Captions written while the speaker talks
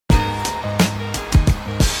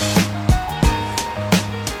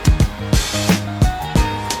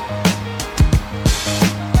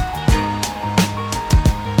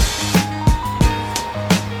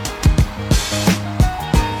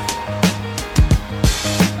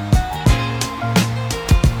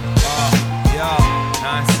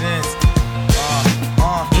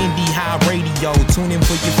tune in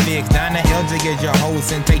for your fix. Donna LJ is your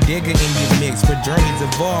host and take Digger in your mix. For journeys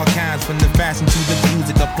of all kinds, from the fashion to the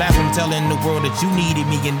music, a platform telling the world that you needed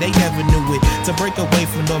me and they never knew it. To break away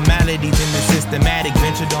from normalities in the systematic,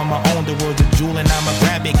 ventured on my own, the world's a jewel and I'ma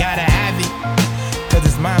grab it, gotta have it. Cause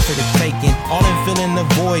it's mine for the taking. All in filling the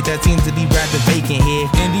void that seems to be rather vacant here.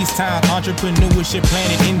 In these times, entrepreneurship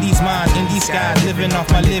planted in these minds, in these skies, living off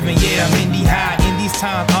my living, yeah, I'm indie high. In these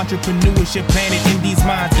times, entrepreneurship planted in these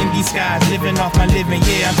minds, in these skies, living off my living,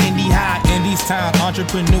 yeah, I'm indie high. In these times,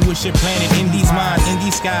 entrepreneurship planted in these minds, in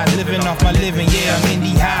these skies, living off my living, yeah, I'm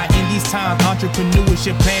indie high. In these times,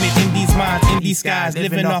 entrepreneurship planted in these minds, in these skies,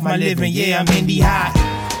 living off my living, yeah, I'm indie high.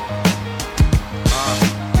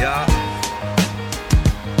 Yeah.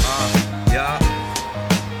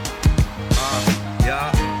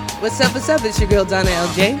 What's up, it's your girl Donna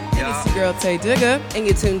LJ. And it's your girl Tay Digger. And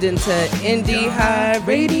you're tuned into Indie High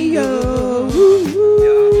Radio. Woo,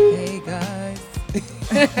 woo. Hey guys.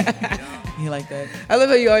 You like that? I love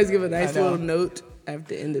how you always give a nice little note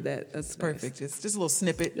after the end of that. That's perfect. Nice. Just a little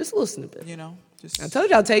snippet. Just a little snippet. You know. I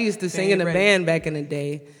told y'all Tay used to sing in a band back in the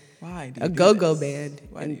day. Why? A go-go band.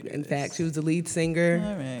 In fact, she was the lead singer.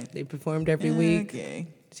 All right. They performed every week. Okay.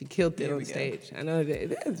 She killed it on stage. I know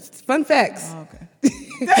that. Fun facts. Oh, okay.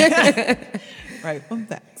 Right, fun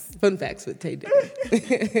facts. Fun facts with Tay Digger.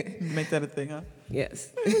 Make that a thing, huh?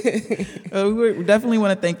 Yes. We definitely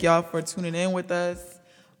want to thank y'all for tuning in with us.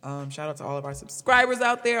 Shout out to all of our subscribers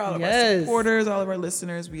out there, all of our supporters, all of our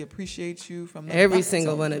listeners. We appreciate you from the every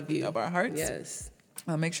single one of you of our hearts. Yes.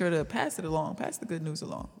 Make sure to pass it along, pass the good news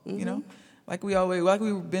along. Mm-hmm. You know, like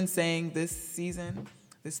we've been saying this season.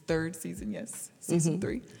 This third season, season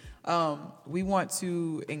 3. We want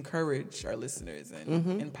to encourage our listeners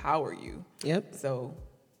and empower you. Yep. So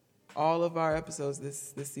all of our episodes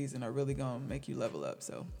this season are really going to make you level up.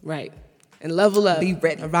 So right. And level up. Be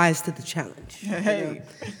ready. Rise to the challenge. Hey.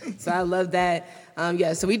 So I love that.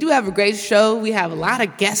 So we do have a great show. We have a lot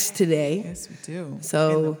of guests today. Yes, we do.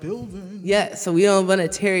 So, in the building. Yeah, so we don't want to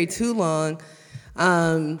tarry too long.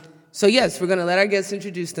 So yes, we're going to let our guests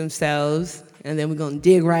introduce themselves. And then we're going to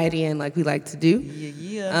dig right in like we like to do.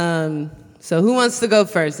 Yeah. So who wants to go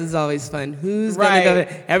first? This is always fun. Who's going to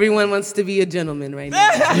go? Everyone wants to be a gentleman right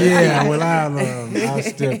now. Yeah, well, I'll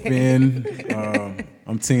step in.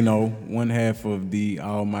 I'm Tino, one half of the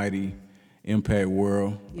almighty Impact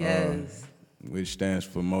World. Yes. Which stands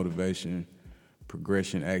for Motivation,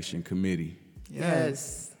 Progression, Action Committee.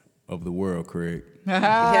 Yes. Of the world, Craig.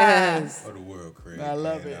 Yes. Of the world, Craig. I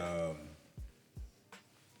love it.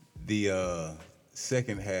 The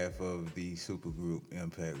second half of the supergroup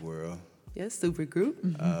Impact World. Yes, supergroup.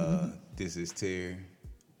 This is Terry,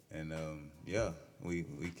 and we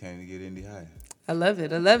came to get Indie High. I love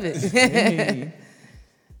it. Hey.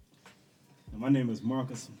 My name is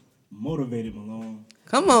Marcus Motivated Malone.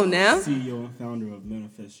 Come on now. CEO and founder of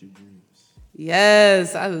Manifest Your Dreams.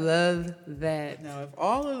 Yes, I love that. Now, if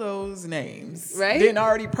all of those names didn't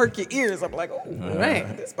already perk your ears, I'm like, oh,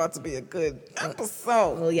 right. This about to be a good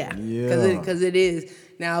episode. Well, yeah. Because it is.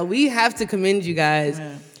 Now, we have to commend you guys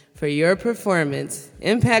for your performance.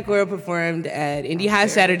 Impact World performed at Indie High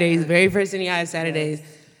Saturdays, very first Indie High Saturdays.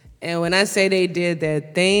 Yes. And when I say they did their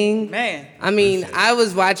thing, I mean, I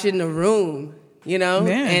was watching the room. You know,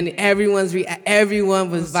 and everyone was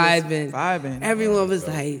vibing. Everyone was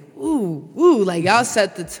like, ooh, like y'all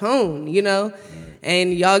set the tone, you know,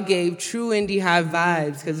 and y'all gave true Indie High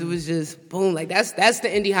vibes because it was just boom, like that's the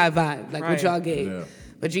Indie High vibe, like what y'all gave. Yeah.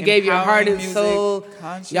 But you gave your heart and soul.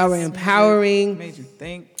 Y'all were empowering. Made you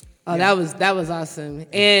think. Oh, that was awesome.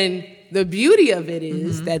 And the beauty of it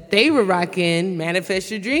is that they were rocking Manifest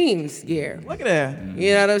Your Dreams gear. Look at that.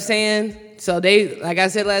 You know what I'm saying? So they, like I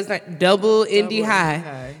said last night, double Indie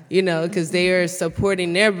High, you know, because they are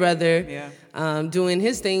supporting their brother, doing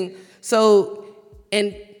his thing. So,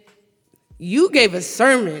 and you gave a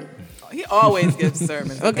sermon. He always gives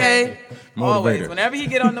sermons. Okay? Always. Whenever he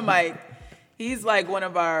get on the mic, he's like one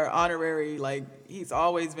of our honorary, he's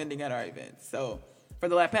always vending at our events. So for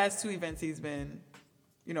the past 2 events, he's been,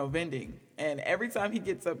 vending. And every time he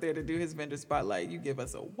gets up there to do his vendor spotlight, you give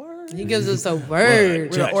us a word. He gives us a word.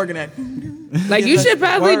 We're organized. Like, you should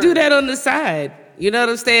probably do that on the side. You know what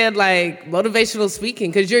I'm saying? Like, motivational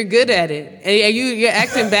speaking, because you're good at it. And you're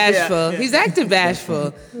acting bashful. He's acting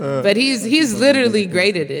bashful. But he's literally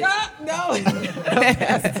great at it.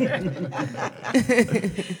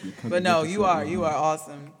 But no, you are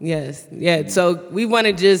awesome. Yes. Yeah. So we want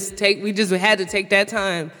to we just had to take that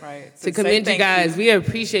time to commend you guys. We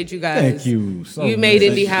appreciate you guys. Thank you so much. You made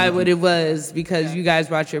Indie High what it was because you guys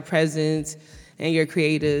brought your presence and your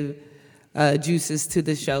creative juices to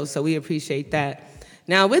the show. So we appreciate that.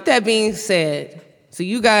 Now, with that being said, so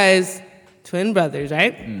you guys, twin brothers,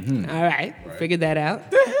 right? All right, figured that out.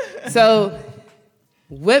 So,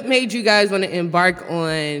 what made you guys want to embark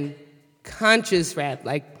on conscious rap,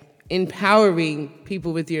 like empowering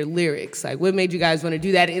people with your lyrics? Like, what made you guys want to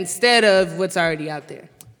do that instead of what's already out there?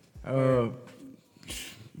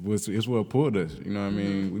 It's what pulled us. You know what I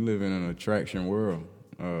mean? We live in an attraction world.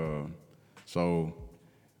 So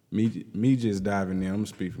me just diving in, I'm gonna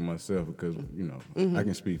speak for myself because, you know, I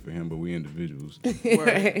can speak for him, but we individuals. I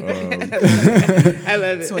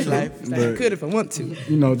love it. Twin life. Like, I could if I want to.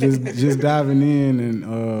 You know, just diving in and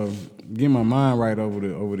getting my mind right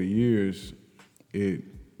over the years, it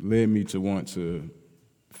led me to want to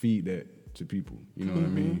feed that to people. You know what I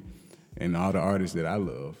mean? And all the artists that I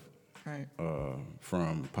love, Right.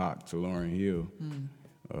 from Pac to Lauryn Hill,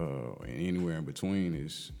 and anywhere in between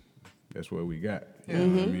that's what we got. You know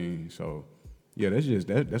what I mean? So yeah,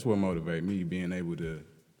 that's what motivated me, being able to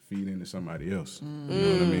feed into somebody else. You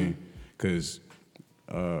know what I mean? Because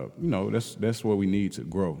you know, that's what we need to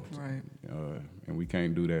grow. Right. And we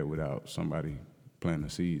can't do that without somebody planting a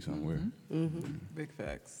seed somewhere. Big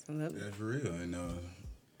facts. That's real. And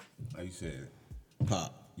like you said,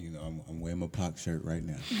 Pop. You know, I'm wearing my Pac shirt right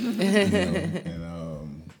now. You know?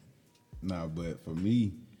 And but for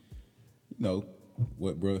me, you know,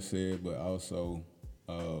 what bro said, but also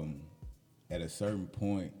at a certain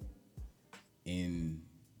point in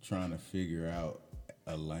trying to figure out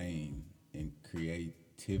a lane in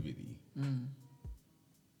creativity,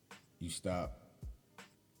 you stop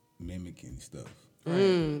mimicking stuff.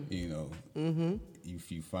 You know,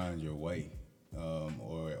 if you find your way.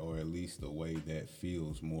 Or at least a way that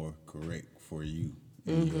feels more correct for you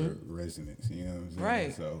in your resonance. You know what I'm saying?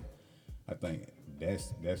 Right. So I think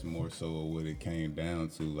that's more so what it came down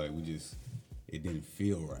to. Like it didn't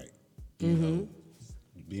feel right. You know,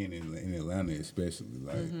 being in Atlanta especially,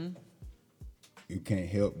 like you can't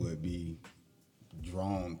help but be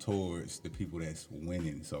drawn towards the people that's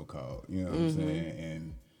winning, so called. You know what I'm saying?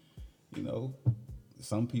 And you know,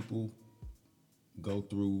 some people go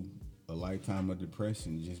through a lifetime of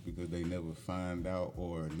depression just because they never find out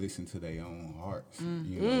or listen to their own hearts,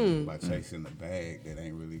 you know, by chasing a bag that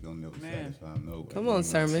ain't really gonna never satisfy nobody. Come on,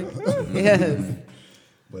 Sermon. So, Yes.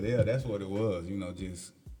 but yeah, that's what it was, you know,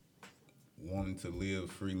 just wanting to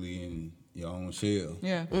live freely in your own shell.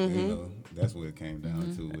 Yeah. You know, that's what it came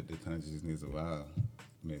down to with the consciousness of our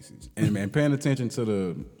message. And paying attention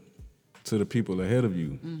to the people ahead of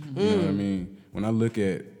you. You know what I mean? When I look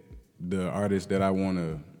at the artists that I want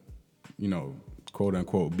to, you know, quote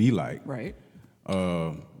unquote, be like, Right.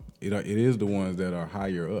 It is the ones that are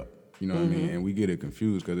higher up. You know what I mean? And we get it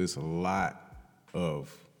confused because it's a lot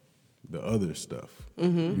of the other stuff. You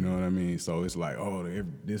know what I mean? So it's like, oh,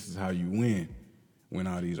 this is how you win. When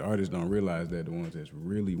all these artists don't realize that the ones that's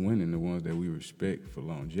really winning, the ones that we respect for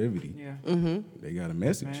longevity, Yeah. they got a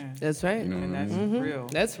message. Man. That's right. You know And what I that's mean? real.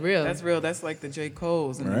 That's real. That's real. That's like the J.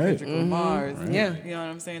 Cole's and the Right. Kendrick Lamar's. Right. Yeah. You know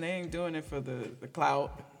what I'm saying? They ain't doing it for the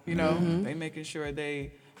clout. You know, they making sure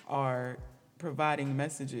they are providing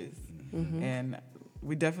messages. And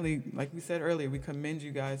we definitely, like we said earlier, we commend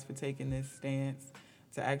you guys for taking this stance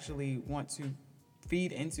to actually want to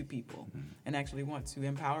feed into people and actually want to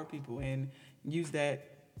empower people and use that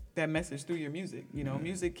message through your music. You know,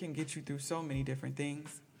 music can get you through so many different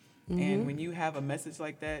things. And when you have a message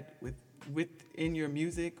like that within your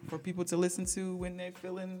music for people to listen to when they're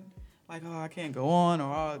feeling like, oh, I can't go on,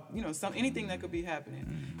 or oh, you know, anything that could be happening,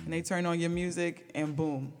 and they turn on your music and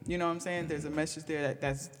boom, you know what I'm saying? There's a message there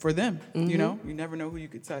that's for them. You know, you never know who you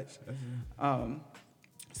could touch.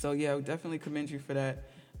 So yeah, we definitely commend you for that.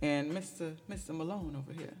 And Mr. Malone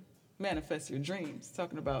over here, manifest your dreams.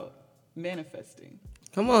 Talking about manifesting.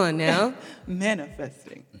 Come on now.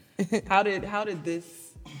 Manifesting. How did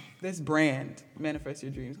this brand, Manifest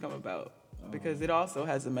Your Dreams, come about? Because it also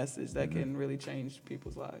has a message that can really change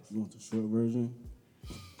people's lives. You want the short version?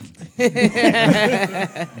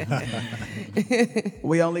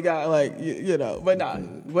 We only got like you know, but nah,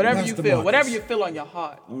 whatever you feel on your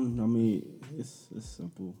heart. I mean, it's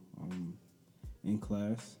simple. In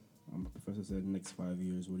class, my professor said, the next 5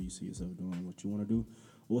 years, what do you see yourself doing? What you want to do?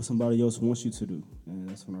 Or what somebody else wants you to do? And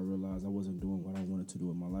that's when I realized I wasn't doing what I wanted to do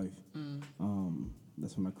in my life.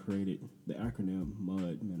 That's when I created the acronym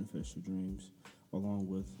MUD, Manifest Your Dreams, along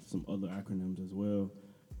with some other acronyms as well.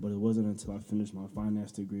 But it wasn't until I finished my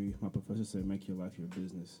finance degree, my professor said, make your life your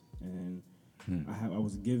business. And I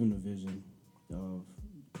was given a vision of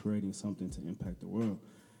creating something to impact the world.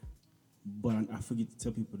 But I forget to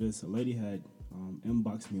tell people this. A lady had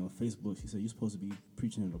inboxed me on Facebook. She said, you're supposed to be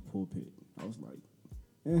preaching in the pulpit. I was like,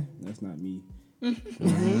 that's not me.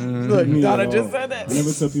 Look, Me Donna at all. just said that. I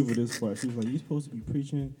never tell people this part. She was like, "You're supposed to be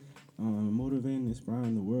preaching, motivating,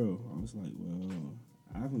 inspiring the world." I was like, "Well,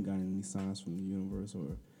 I haven't gotten any signs from the universe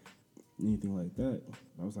or anything like that."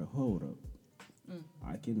 I was like, "Hold up,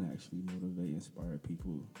 I can actually motivate, inspire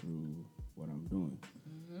people through what I'm doing."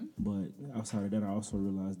 But outside of that, I also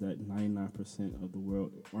realized that 99% of the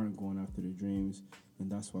world aren't going after their dreams, and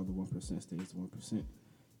that's why the 1% stays the 1%.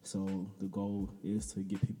 So the goal is to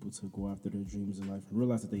get people to go after their dreams in life and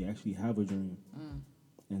realize that they actually have a dream,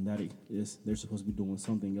 and that they're supposed to be doing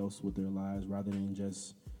something else with their lives rather than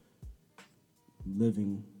just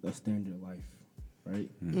living a standard life, right?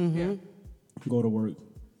 Yeah. Go to work,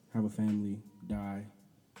 have a family, die,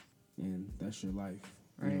 and that's your life.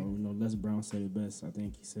 Right. You know, Les Brown said it best. I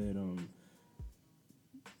think he said,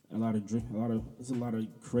 there's a lot of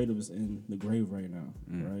creatives in the grave right now,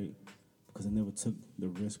 right? Because they never took the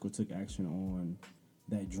risk or took action on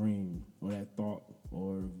that dream or that thought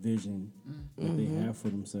or vision that they have for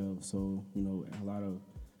themselves. So, you know, a lot of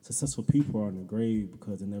successful people are in the grave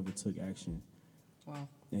because they never took action. Wow.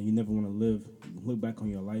 And you never want to look back on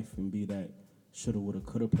your life and be that shoulda, woulda,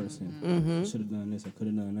 coulda person. Shoulda done this, I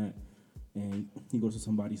coulda done that. And you go to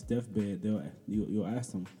somebody's deathbed, you'll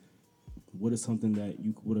ask them, what is something that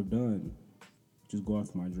you would have done? Just go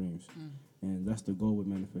after my dreams. And that's the goal with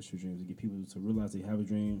Manifest Your Dreams, to get people to realize they have a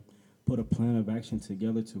dream, put a plan of action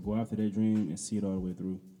together to go after their dream and see it all the way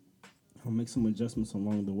through. I'll make some adjustments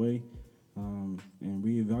along the way and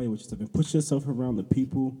reevaluate yourself and put yourself around the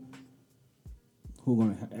people who are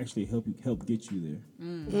going to actually help get you there.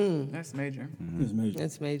 That's major. It's major.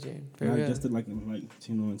 That's major. For Not real. just like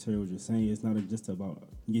Tino and Terry was just saying, it's not just about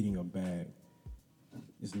getting a bag.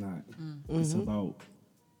 It's not. It's about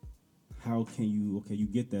how can you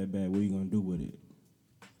get that bag, what are you going to do with it?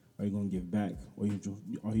 Are you going to give back, or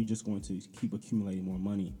are you just going to keep accumulating more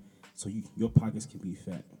money so your pockets can be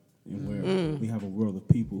fat? And where we have a world of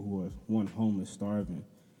people who are, one, homeless, starving,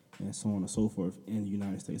 and so on and so forth in the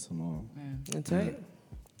United States alone. That's right.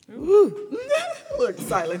 Look,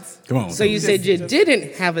 silence. Come on. So you said you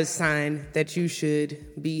didn't have a sign that you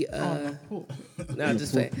should be. No, I'm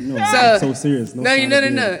just saying. No, I'm so serious. No, sign no. of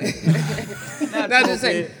being- Not just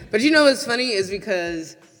saying. But you know what's funny is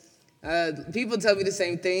because people tell me the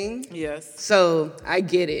same thing. Yes. So I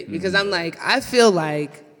get it because I'm like, I feel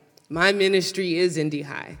like my ministry is Indie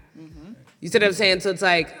High. You see what I'm saying? So it's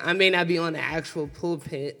like I may not be on the actual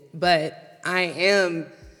pulpit, but I am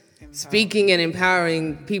speaking and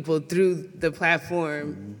empowering people through the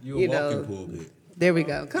platform. You a walking pulpit. There we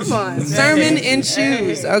go. Come on. Sermon in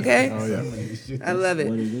shoes, okay? Oh, yeah. I love What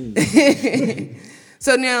it. it is.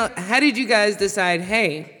 So now, how did you guys decide,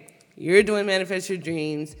 hey, you're doing Manifest Your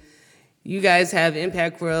Dreams, you guys have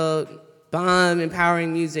Impact World, Bomb,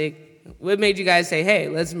 Empowering Music. What made you guys say, hey,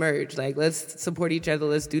 let's merge, like, let's support each other,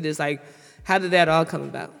 let's do this? Like, how did that all come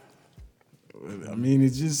about? I mean,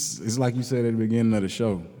 it's like you said at the beginning of the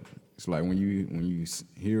show. It's like when you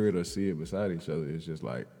hear it or see it beside each other, it's just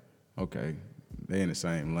like, okay, they in the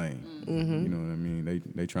same lane. You know what I mean?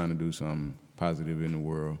 They trying to do something positive in the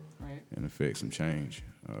world and affect some change.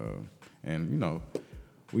 And you know,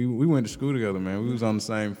 we went to school together, man. We was on the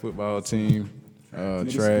same football team, Middle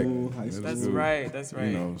track. school, high middle school. That's right.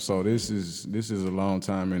 You know, so this is a long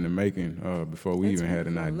time in the making before we even had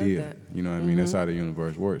an I love idea. that. You know what I mean? That's how the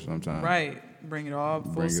universe works sometimes. Right. Bring it all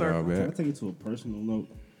full Bring it all circle. back. Can I take it to a personal note?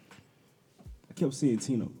 I kept seeing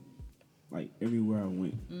Tino, like everywhere I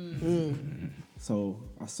went. So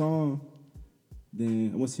I saw him,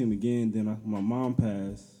 then I went to see him again. Then when my mom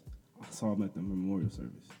passed, I saw him at the memorial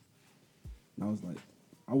service, and I was like,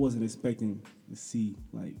 I wasn't expecting to see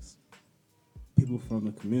like people from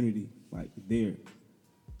the community like there.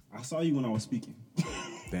 I saw you when I was speaking.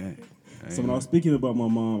 Damn. So when I was speaking about my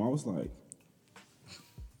mom, I was like,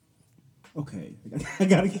 okay, I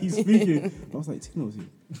gotta keep speaking. I was like, Tino's here.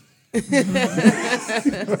 Then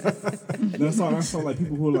I saw like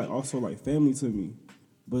people who are like also like family to me,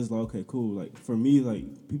 but it's like okay, cool. Like for me, like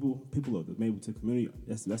people of the Mapleton community,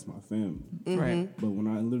 that's my family. Right. But when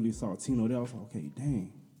I literally saw Tino there, I was like, okay,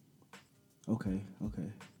 dang, okay.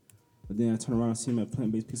 But then I turn around and see him at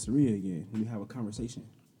Plant Based Pizzeria again, and we have a conversation.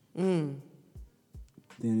 Then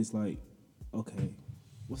it's like, okay,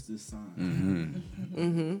 what's this sign?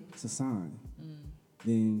 It's a sign.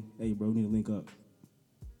 Then, hey, bro, we need to link up.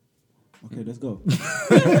 Okay, let's go.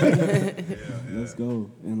 Let's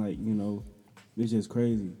go. And like, you know, it's just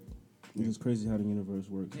crazy. It's just crazy how the universe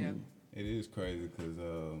works. Yeah. Man. It is crazy because,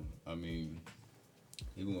 I mean,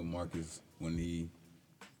 even with Marcus, when he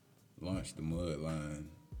launched the Mud Line,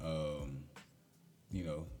 you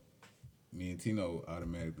know, me me and Tino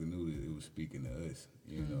automatically knew that it was speaking to us,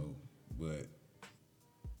 you know. But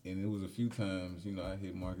and it was a few times, you know, I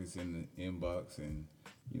hit Marcus in the inbox, and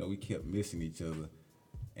you know, we kept missing each other.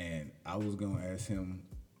 And I was gonna ask him,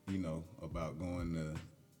 you know, about going to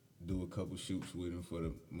do a couple shoots with him for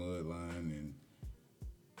the Mud Line, and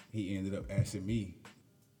he ended up asking me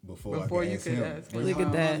before I could ask him. Ask him. Look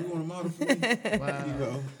at that. You want to model for me? Wow. You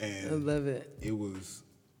know, and I love it. it was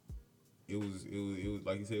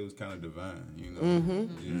like you said, it was kind of divine, you know,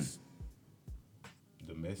 just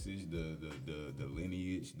the message, the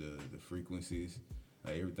lineage, the frequencies,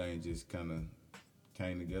 like everything just kind of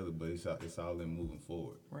came together. But it's all in moving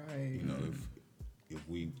forward, Right. you know. If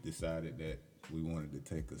we decided that we wanted to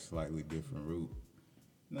take a slightly different route,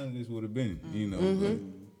 none of this would have been, you know.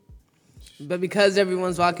 But because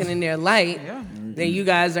everyone's walking in their light, Yeah. then you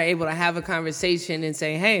guys are able to have a conversation and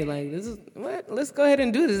say, hey, like, this is what, let's go ahead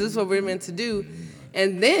and do this. This is what we're meant to do.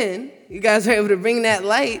 And then you guys are able to bring that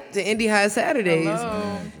light to Indie High Saturdays.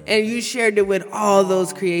 Hello. And you shared it with all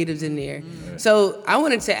those creatives in there. So I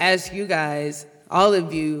wanted to ask you guys, all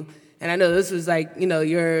of you, and I know this was like, you know,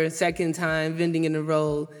 your second time vending in a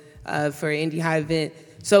row for Indie High event.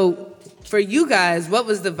 So for you guys, what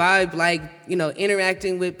was the vibe like, you know,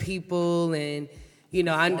 interacting with people? And, you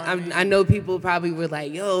know, I know people probably were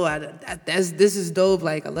like, yo, this is dope.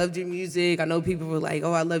 Like, I loved your music. I know people were like,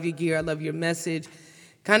 oh, I love your gear. I love your message.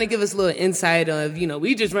 Kind of give us a little insight of, you know,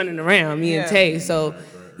 we just running around, me and Tay. So,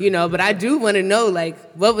 you know, but I do want to know, like,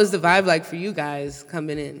 what was the vibe like for you guys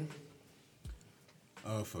coming in?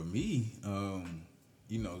 For me,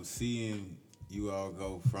 you know, seeing you all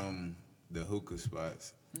go from the hookah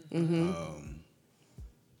spots,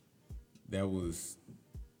 that was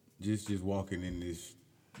just walking in this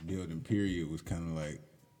building. Period was kind of like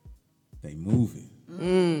they moving,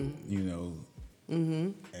 you know,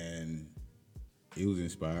 and it was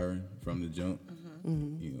inspiring from the jump.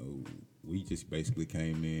 You know, we just basically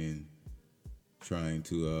came in trying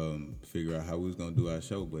to figure out how we was gonna do our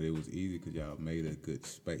show, but it was easy because y'all made a good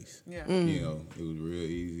space. Yeah. You know, it was real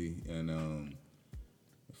easy, and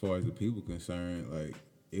as far as the people concerned, like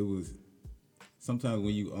it was. Sometimes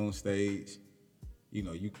when you on stage, you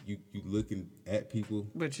know, you looking at people,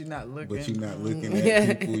 But you're not looking. but you're not looking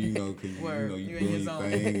at people, you know, because you Word. know you You in doing your your zone.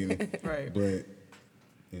 thing, and, Right. But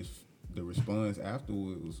it's the response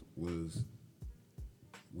afterwards was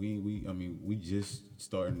we just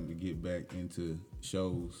starting to get back into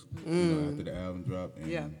shows, you know, after the album dropped, and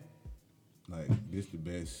Yeah. like this the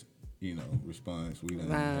best, you know, response we done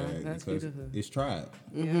Wow, had that's because beautiful. it's tried.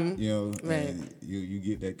 Yeah. You know, Right. and you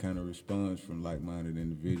get that kind of response from like-minded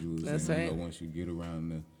individuals. That's and, right. You know, once you get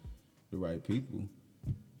around the right people,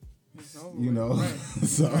 It's over you with. know. Right.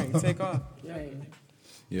 So Right. Take off. Right.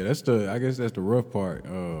 Yeah, I guess that's the rough part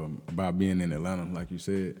about being in Atlanta, like you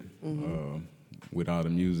said. With all the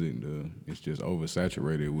music, it's just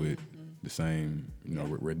oversaturated with the same, you know,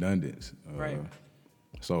 redundance. Right.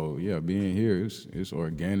 So yeah, being here, it's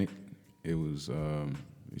organic. It was,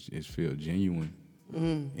 it feels genuine,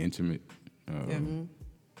 intimate,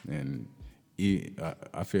 and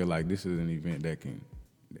I feel like this is an event that can,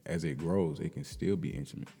 as it grows, it can still be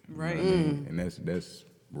intimate. You know Right. what I mean? And that's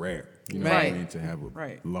rare. You know what Right. I mean? To have a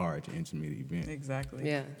Right. large, intimate event. Exactly.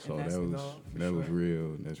 Yeah. So And that's that the was goal, for was sure.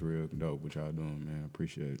 real. That's real dope what y'all doing, man. I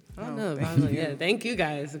appreciate it. I don't No, know. thank you. Yeah, thank you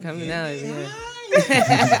guys for coming out. Yeah.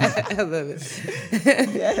 I love it.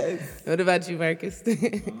 Yes. What about you, Marcus?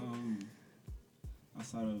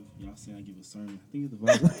 Outside of y'all saying I give a sermon, I think it's the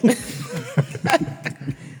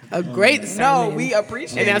vibe. A great No, sermon. we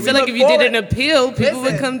appreciate And it. I We feel like look if you did an forward- appeal, people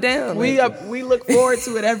would Listen, come down. We look forward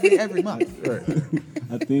to it every month.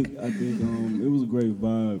 I think it was a great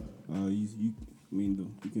vibe.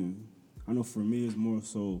 I know for me it's more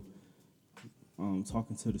so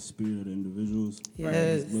talking to the spirit of the individuals.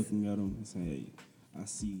 Yes. Just looking at them and saying, hey, I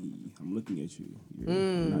see, I'm looking at you. You're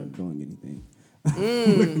not doing anything.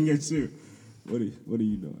 I'm looking at you. What are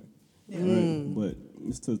you doing? Right? But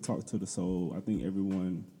it's to talk to the soul. I think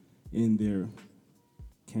everyone in there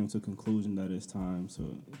came to a conclusion that it's time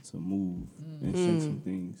to move and shake some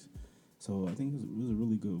things. So I think it was a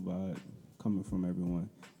really good vibe coming from everyone.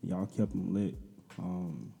 Y'all kept them lit.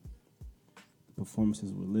 The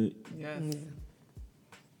performances were lit. Yes.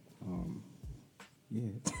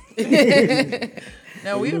 Yeah.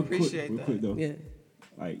 No, we Real appreciate quick, that. Real quick though, Yeah.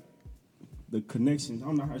 like the connection. I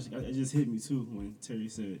don't know how it just hit me too when Terry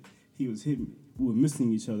said he was hitting me. We were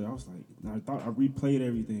missing each other. I was like, I thought I replayed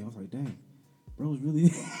everything. I was like, dang, bro was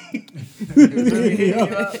really.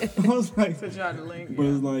 I was like, To try to link. but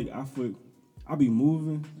Yeah. it's like I be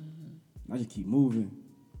moving. I just keep moving.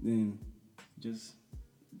 Then just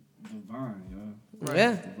divine, y'all.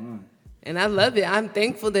 Yeah. Divine. And I love it. I'm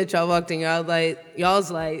thankful that y'all walked in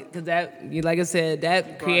y'all's light, because that, like I said,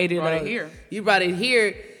 that created brought it here. You brought it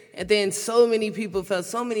here, and then so many people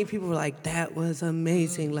were like, that was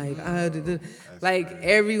amazing. Like,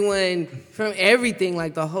 everyone from everything,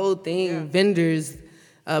 like the whole thing, vendors,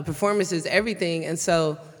 performances, everything, and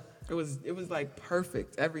so. It was like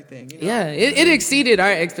perfect, everything. You know? Yeah, it exceeded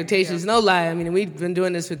our expectations. No lie. I mean, we've been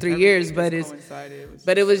doing this for 3 years, but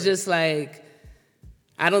it was just like,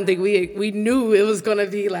 I don't think we knew it was gonna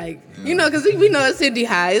be like, you know, because we know it's Indie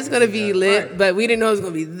High, it's gonna be lit, right. but we didn't know it was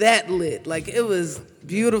gonna be that lit. Like, it was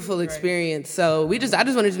beautiful experience. So I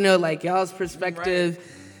just wanted to know, like, y'all's perspective.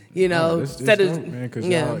 You know, it's instead dope, of man, because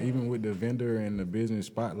y'all, even with the vendor and the business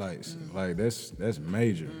spotlights, like that's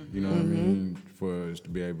major. You know what I mean? For us to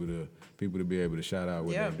be able to, people to be able to shout out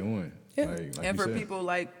what they're doing. Yeah. Like and you for said. people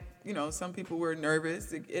like, you know, some people were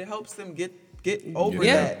nervous. It helps them get over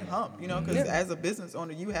Yeah. that hump, you know, because as a business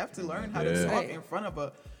owner, you have to learn how to talk in front of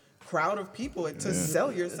a crowd of people and to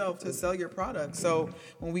sell yourself, to sell your product. So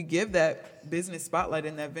when we give that business spotlight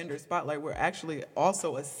and that vendor spotlight, we're actually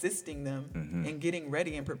also assisting them in getting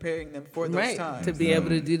ready and preparing them for those times. to be able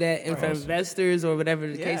to do that in front of investors or whatever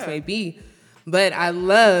the case may be. But I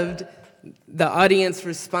loved the audience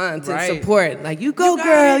response and support. Like, you go,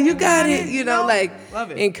 girl, you got it. You know, like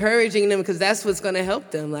Love it. encouraging them, because that's what's going to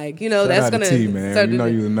help them. Like, you know, Shout that's out going to T, man. We know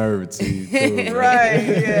you a nerve, T. Too, Right,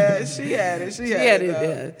 yeah, she had it. She had it.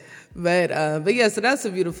 yeah. But yeah, so that's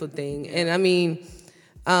a beautiful thing. And I mean,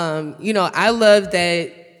 you know, I love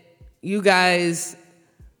that you guys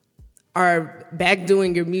are back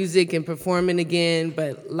doing your music and performing again.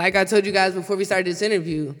 But like I told you guys before we started this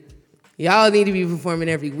interview, y'all need to be performing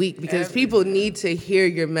every week, because people need to hear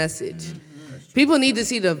your message. People need to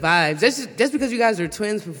see the vibes. Just because you guys are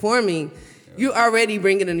twins performing, you're already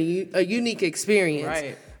bringing in a unique experience.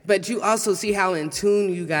 Right. But you also see how in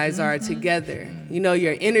tune you guys are together. You know,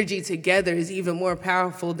 your energy together is even more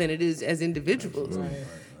powerful than it is as individuals. Right.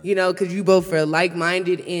 You know, because you both are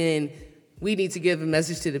like-minded in, we need to give a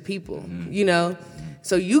message to the people, you know?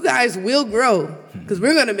 So you guys will grow, because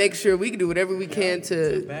we're going to make sure we can do whatever we can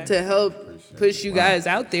to help push you guys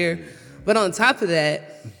out there. But on top of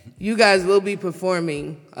that, you guys will be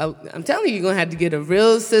performing. I'm telling you, you're going to have to get a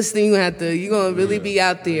real system. You're going to really be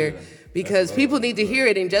out there, because people need to hear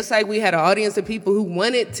it. And just like we had an audience of people who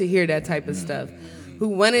wanted to hear that type of stuff,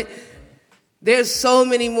 there's so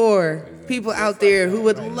many more people out there who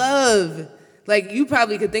would love. Like, you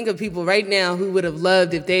probably could think of people right now who would have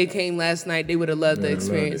loved, if they came last night, they would have loved the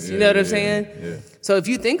experience. You know what I'm saying? Yeah. So if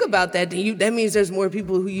you think about that, then that means there's more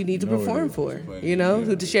people who you need to perform for, you know,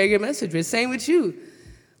 who to share your message with. Same with you.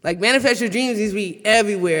 Like, Manifest Your Dreams needs to be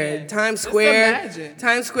everywhere. Times Square,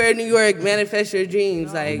 New York, Manifest Your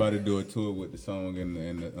Dreams. Like, I'm about to do a tour with the song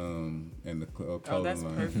and the clothing that's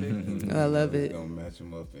line. perfect. I love it. Gonna match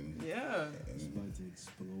them up and It's about to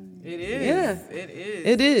explode. It is. Yeah. It is.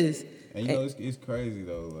 It is. And you know, it's crazy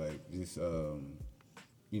though. Like, just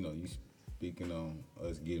you know, you speaking on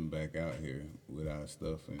us getting back out here with our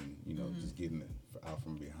stuff, and you know, just getting out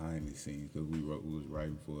from behind the scenes, because we was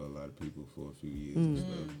writing for a lot of people for a few years and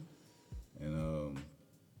stuff. And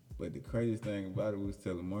but the craziest thing about it, was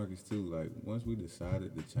telling Marcus too. Like, once we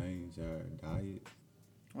decided to change our diet,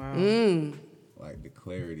 Wow. like the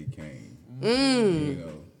clarity came, you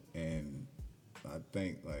know, and I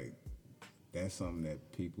think like that's something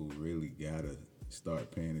that people really gotta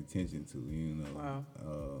start paying attention to, you know. Wow.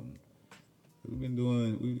 We've been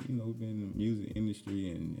in the music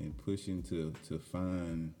industry and pushing to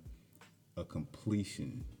find a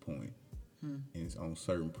completion point on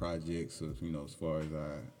certain projects of, you know, as far as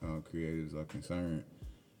our creatives are concerned,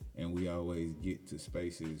 and we always get to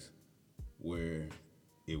spaces where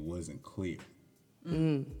it wasn't clear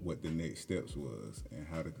what the next steps was and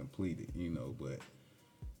how to complete it, you know. But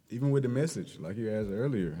even with the message, like you asked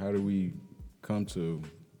earlier, how do we come to,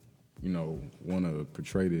 you know, want to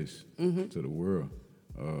portray this to the world?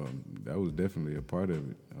 That was definitely a part of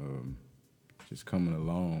it. Just coming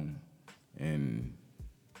along, and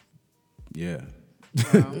yeah,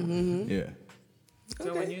 yeah.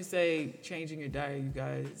 So when you say changing your diet, you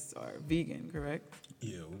guys are vegan, correct?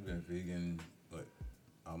 yeah, we've been vegan, what,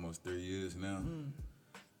 almost 3 years now.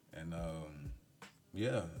 And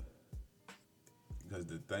yeah, because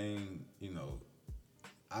the thing, you know,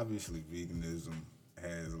 obviously veganism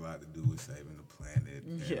has a lot to do with saving the planet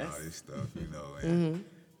and all this stuff, you know. And,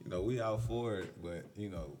 you know, we out for it, but, you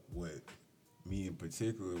know, what me in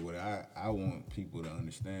particular, what I want people to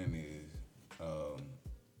understand is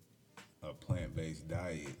a plant-based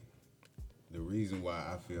diet. The reason why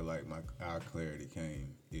I feel like our clarity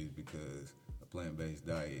came is because a plant-based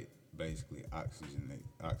diet basically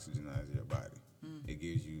oxygenize your body. It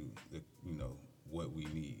gives you what we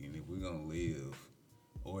need, and if we're gonna live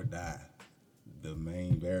or die, the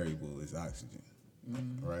main variable is oxygen,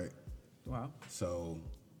 right? Wow. So,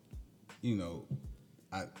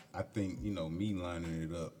 I think me lining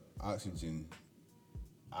it up, oxygen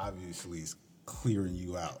obviously is clearing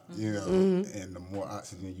you out, and the more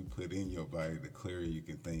oxygen you put in your body, the clearer you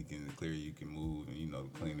can think and the clearer you can move, and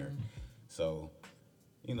the cleaner. So,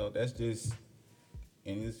 that's just,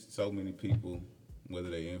 and it's so many people, whether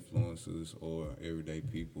they influencers or everyday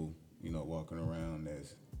people, walking around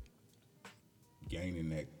that's gaining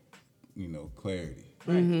that, clarity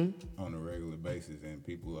on a regular basis, and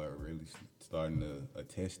people are really starting to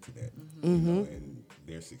attest to that, and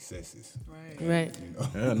their successes. Right.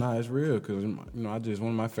 Yeah, no, it's real because I just,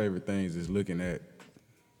 one of my favorite things is looking at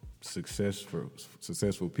successful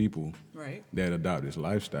people that adopt this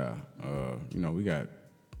lifestyle. We got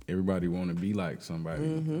everybody want to be like somebody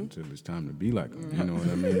until it's time to be like them. You know what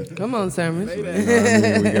I mean? Come on, Sermon. So,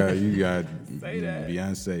 you got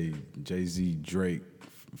Beyonce, Jay-Z, Drake,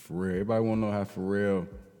 Pharrell. Everybody want to know how Pharrell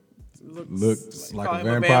looks like a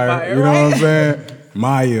vampire. You know what I'm saying?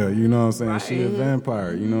 Maya, you know what I'm saying? She a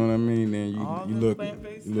vampire. You know what I mean? Then you look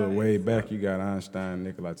way back. You got Einstein,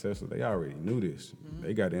 Nikola Tesla. They already knew this.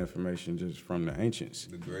 They got the information just from the ancients.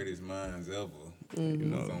 The greatest minds ever.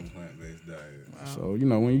 On plant-based diet. Wow. So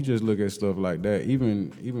when you just look at stuff like that,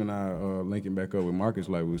 even I linking back up with Marcus,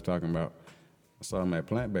 like we was talking about, I saw him at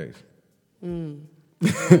plant-based.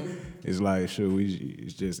 It's like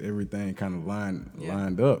it's just everything kind of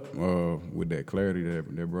lined up with that clarity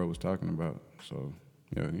that bro was talking about. So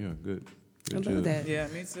yeah, good. I love that. Yeah,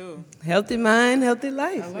 me too. Healthy mind, healthy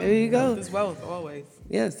life. There you go. Health is wealth, always.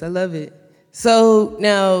 Yes, I love it. So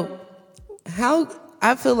now, how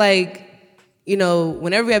I feel like,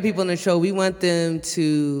 whenever we have people on the show, we want them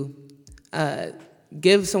to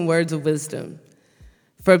give some words of wisdom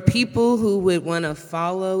for people who would want to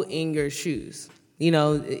follow in your shoes.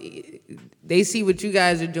 They see what you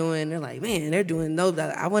guys are doing. They're like, man, they're doing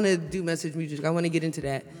I want to do message music. I want to get into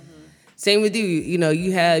that. Same with you.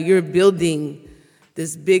 You're building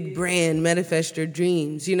this big brand, manifest your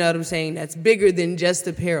dreams. You know what I'm saying? That's bigger than just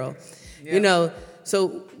apparel. Yeah. So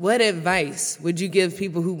what advice would you give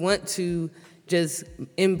people who want to just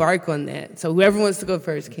embark on that? So whoever wants to go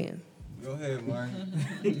first can. Go ahead, Mark.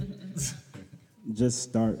 Just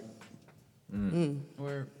start.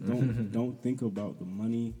 Or Don't think about the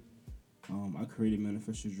money. I created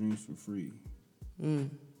Manifest Your Dreams for free. I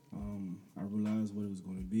realized what it was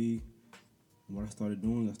going to be. What I started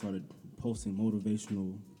doing, I started posting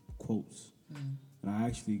motivational quotes. And I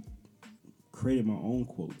actually created my own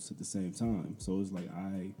quotes at the same time. So it's like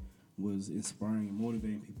I was inspiring and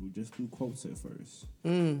motivating people just through quotes at first.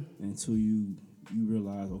 Until you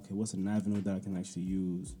realize, okay, what's an avenue that I can actually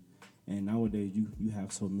use? And nowadays, you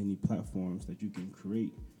have so many platforms that you can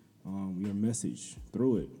create your message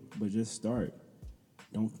through it. But just start.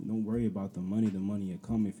 Don't worry about the money. The money will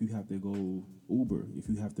come. If you have to go Uber, if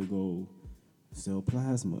you have to go sell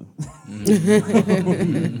plasma,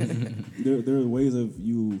 there are ways of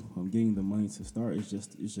you getting the money to start. It's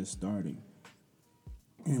just starting.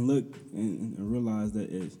 And look and realize that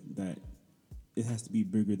it has to be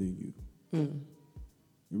bigger than you.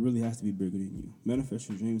 It really has to be bigger than you. Manifest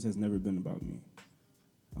Your Dreams has never been about me.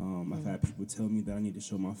 I've had people tell me that I need to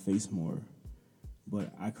show my face more,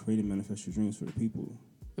 but I created Manifest Your Dreams for the people,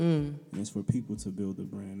 and it's for people to build the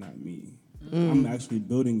brand, not me. I'm actually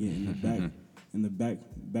building it in the back, in the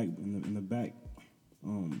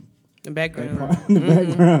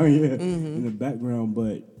background,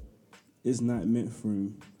 but it's not meant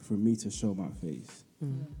for me to show my face.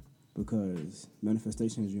 Because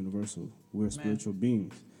manifestation is universal. We're spiritual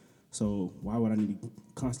beings. So why would I need to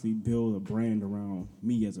constantly build a brand around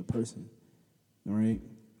me as a person? All right?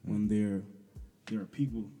 When there are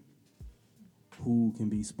people who can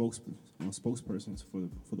be spokespersons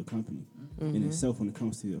for the company in itself when it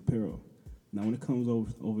comes to the apparel. Now when it comes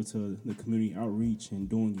over to the community outreach and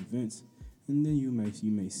doing events, and then you may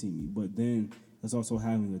see me. But then it's also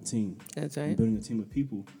having a team. That's right. And building a team of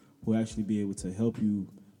people who actually be able to help you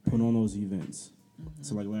put on those events.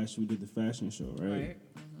 So like last year we did the fashion show, right?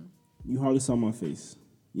 You hardly saw my face.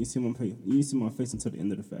 You didn't see my face until the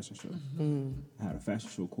end of the fashion show. I had a fashion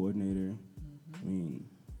show coordinator. I mean,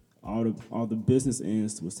 all the business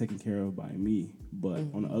ends was taken care of by me. But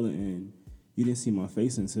on the other end, you didn't see my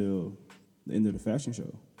face until the end of the fashion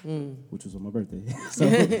show, which was on my birthday.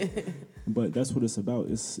 But that's what it's about.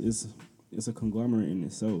 It's a conglomerate in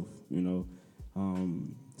itself,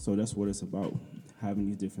 So that's what it's about, having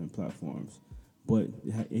these different platforms. But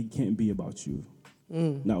it can't be about you.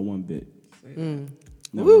 Not one bit.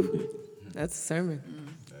 Not Woo. one bit. That's a sermon.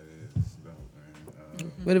 That is dope,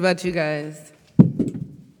 man. What about you guys?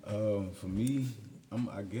 For me,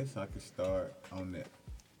 I guess I could start on the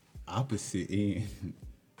opposite end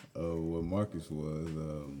of what Marcus was.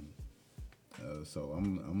 So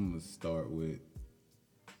I'm gonna start with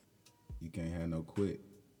you can't have no quit.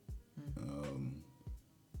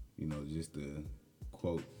 You know, just to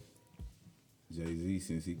quote Jay-Z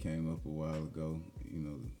since he came up a while ago, you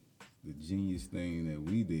know, the genius thing that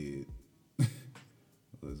we did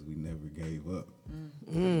was we never gave up.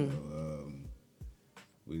 You know,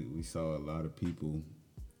 we saw a lot of people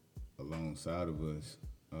alongside of us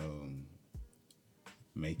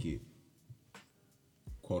make it,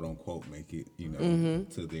 quote unquote, make it, you know,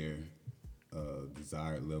 to their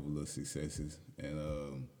desired level of successes.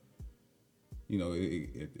 And, you know,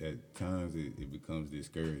 at times it becomes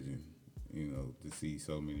discouraging, you know, to see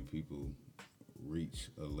so many people reach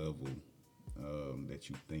a level that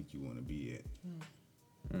you think you want to be at.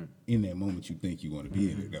 In that moment, you think you want to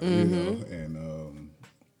be in it, though, you know? And,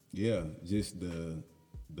 yeah, just the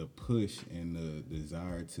push and the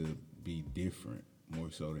desire to be different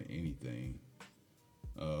more so than anything,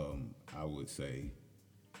 I would say,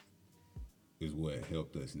 is what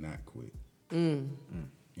helped us not quit. You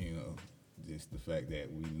know, just the fact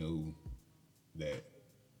that we knew that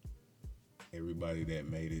everybody that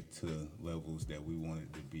made it to levels that we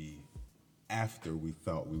wanted to be after we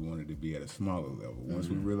thought we wanted to be at a smaller level. Once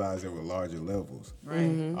we realized there were larger levels,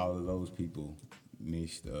 all of those people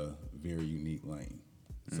niched a very unique lane.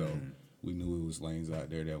 So we knew it was lanes out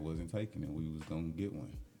there that wasn't taken, and we was gonna get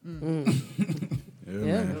one.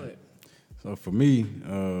 Yeah. Man. So for me,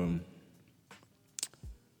 I'm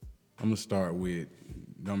gonna start with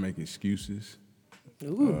don't make excuses.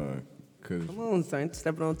 Cause Come on, son.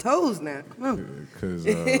 Stepping on toes now. Come on. Because,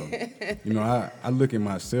 you know, I look at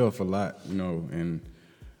myself a lot, you know, and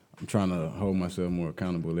I'm trying to hold myself more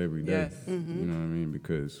accountable every day. Yes. You know what I mean?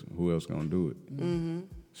 Because who else gonna do it?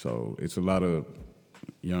 So it's a lot of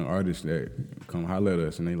young artists that come holler at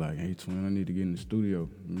us and they like, hey, twin, I need to get in the studio.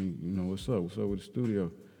 I mean, you know, what's up? What's up with the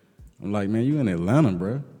studio? I'm like, man, you in Atlanta,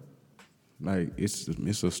 bro. Like, it's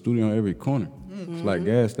a studio on every corner. It's like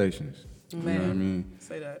gas stations. You know what I mean?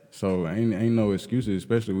 Say that. So ain't no excuses,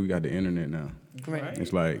 especially we got the internet now. Right.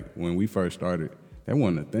 It's like when we first started, that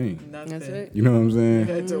wasn't a thing. Nothing. That's it. You know what I'm saying?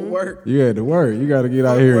 You had to work. You had to work. You got to get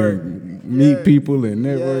out here and meet people and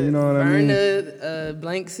network. You know what I Burn mean? a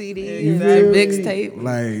blank CD Exactly. and mixtape.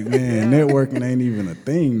 Like, man, networking ain't even a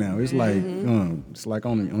thing now. It's like it's like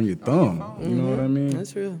on your thumb. You know what I mean?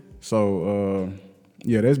 That's real. So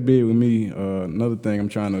yeah, that's big with me. Another thing I'm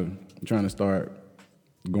trying to start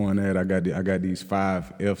going at. I got these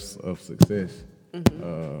 5 F's of success: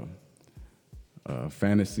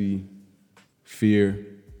 fantasy, fear,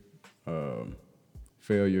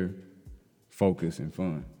 failure, focus, and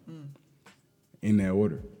fun. In that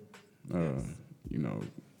order. You know,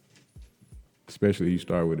 especially you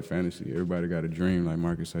start with the fantasy. Everybody got a dream, like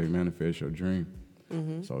Marcus say, manifest your dream.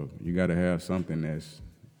 So you got to have something that's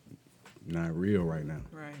not real right now.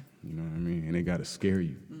 Right. You know what I mean? And it got to scare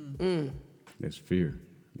you. That's fear.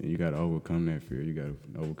 And you got to overcome that fear. You got to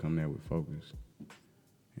overcome that with focus.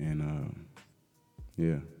 And,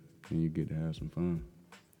 yeah, and you get to have some fun.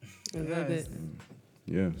 I love it.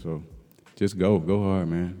 Yeah, so just go hard,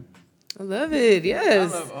 man. I love it. I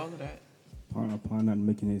Yes. love all of that. Upon not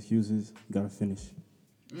making excuses, you gotta finish.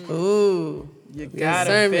 Ooh. You gotta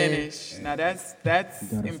sermon. finish. Now that's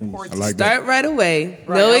gotta important. I like that. Start right away.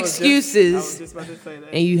 Right, No I was excuses. just about to say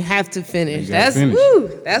that. And you have to finish. You gotta That's finish.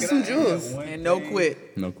 woo. That's some jewels. And no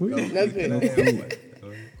quit. No quit. No quit.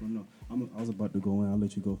 No, I was about to go in. I'll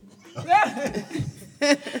let you go.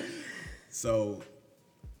 So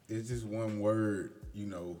it's just one word, you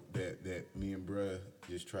know, that me and bruh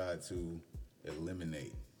just tried to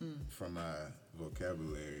eliminate from our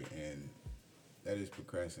vocabulary, and that is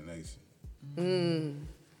procrastination.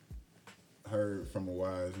 Heard from a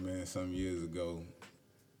wise man some years ago,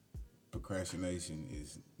 procrastination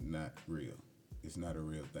is not real. It's not a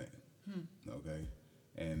real thing. Okay?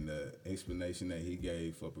 And the explanation that he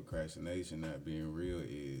gave for procrastination not being real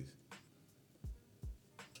is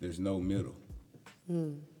there's no middle.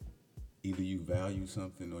 Either you value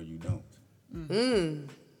something or you don't.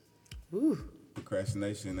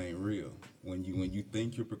 Procrastination ain't real. When you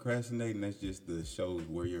think you're procrastinating, that's just shows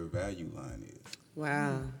where your value line is.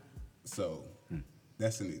 Wow. So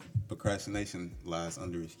procrastination lies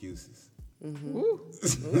under excuses. Ooh,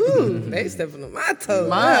 they stepping on my toes.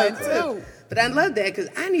 Mine Wow. too. But I love that because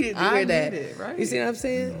I needed to I hear that. need it, right. You see what I'm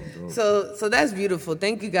saying? So that's beautiful.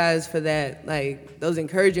 Thank you guys for that. Like those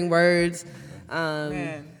encouraging words.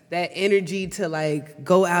 Man. that energy to like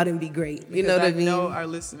go out and be great. You know what I mean? I know our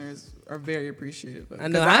listeners are very appreciative. I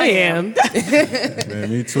know I am. Man,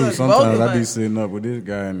 me too. Look, Sometimes both of I be us. sitting up with this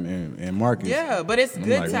guy and Marcus. Yeah, but it's I'm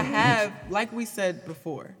good like, to "What?" have, like we said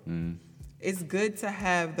before, it's good to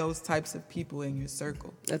have those types of people in your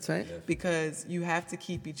circle. That's right. Because you have to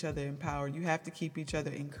keep each other empowered. You have to keep each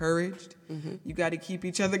other encouraged. Mm-hmm. You got to keep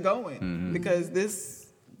each other going. Because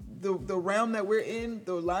the realm that we're in,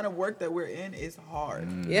 the line of work that we're in is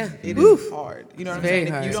hard. Yeah. It Woof. is hard. You know what I'm very saying?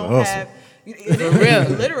 If hard. you It's a don't hustle. have, it is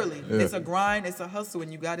real. literally, it's a grind, it's a hustle,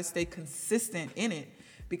 and you got to stay consistent in it.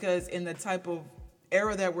 Because in the type of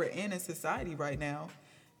era that we're in society right now,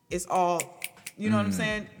 it's all, you know what I'm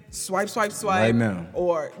saying? Swipe, swipe, swipe. Right now.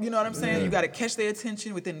 Or, you know what I'm saying? You got to catch their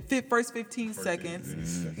attention within first 15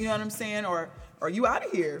 seconds. You know what I'm saying? Or you out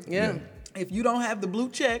of here. Yeah. If you don't have the blue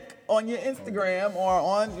check on your Instagram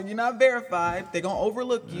or you're not verified, they're going to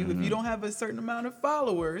overlook you. If you don't have a certain amount of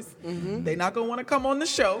followers, they're not going to want to come on the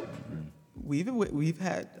show. We've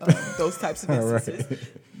had those types of instances.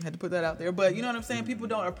 Had to put that out there. But you know what I'm saying? People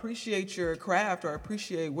don't appreciate your craft or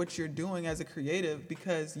appreciate what you're doing as a creative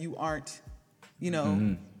because you aren't, you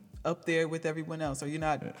know, up there with everyone else. Or you're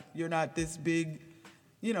not this big,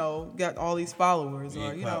 you know, got all these followers. You Or,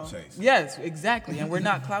 ain't you clout know. chasing. Yes, exactly. And we're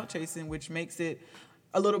not clout chasing, which makes it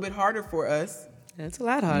a little bit harder for us. That's a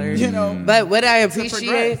lot harder. You know, But what I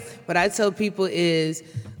appreciate, progress. what I tell people is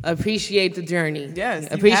appreciate the journey. Yes,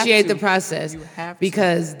 you appreciate have to. the process. You have to.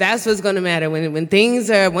 Because that's what's going to matter when things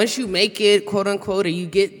are, once you make it, quote unquote, or you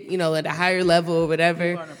get, you know, at a higher level or whatever,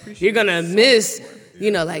 You're gonna appreciate you're going to it so miss, much more.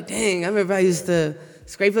 you know, like, dang, I remember I used to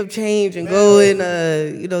scrape up change and go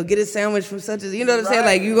and, you know, get a sandwich from such as, you know what I'm saying?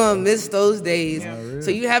 Right. Like, you're going to miss those days.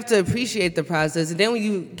 So you have to appreciate the process. And then when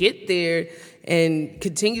you get there and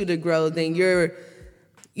continue to grow, then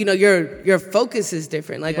you know, your focus is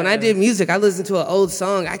different. Like when I did music, I listened to an old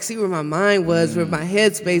song. I see where my mind was, where my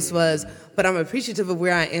headspace was, but I'm appreciative of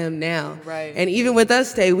where I am now. Right. And even with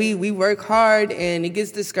us, we work hard, and it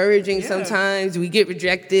gets discouraging Yeah. sometimes. We get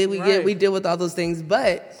rejected. Right. We deal with all those things,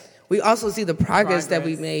 but we also see the progress that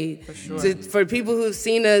we made. For sure. For people who've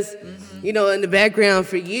seen us, you know, in the background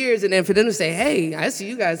for years, and then for them to say, "Hey, I see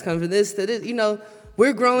you guys come from this to this," you know.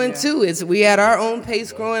 We're growing too. We at our own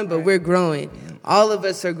pace growing, but we're growing. All of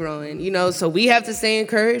us are growing, you know, so we have to stay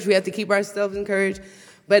encouraged. We have to keep ourselves encouraged.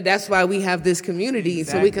 But that's why we have this community,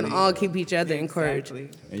 so we can Exactly. all keep each other encouraged.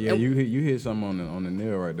 Exactly. And yeah, you hit something on the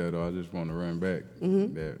nail right there. Though I just want to run back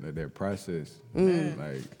that process.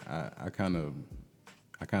 Like I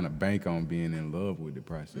kind of bank on being in love with the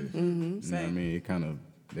process. You know what I mean? It kind of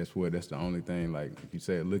that's the only thing. Like if you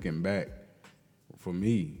say looking back, for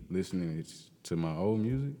me listening to my old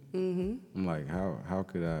music, I'm like, how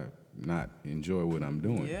could I not enjoy what I'm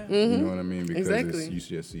doing? Yeah. You know what I mean? Because Exactly. you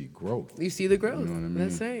just see growth. You see the growth. You know what I mean?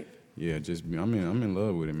 That's right. Yeah, I'm in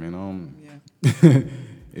love with it, man. Yeah.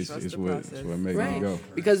 It's Trust it's the what process. it's what makes Right. me go.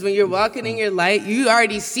 Because when you're walking in your light, you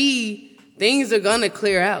already see things are going to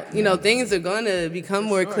clear out. You know, things are going to become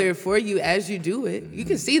more clear for you as you do it. You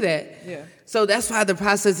can see that. Yeah. So that's why the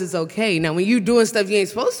process is okay. Now, when you're doing stuff you ain't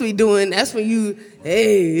supposed to be doing, that's when you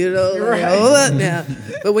know, like, hold up now.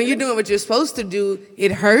 But when you're doing what you're supposed to do,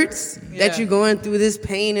 it hurts that Yeah. you're going through this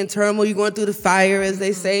pain and turmoil. You're going through the fire, as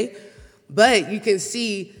they say. But you can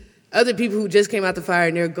see other people who just came out the fire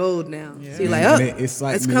and they're gold now. So you're like, And oh, it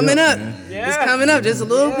psyched it's me coming up, up. man. It's coming up just a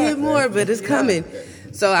little bit more, but it's coming.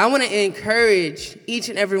 So I want to encourage each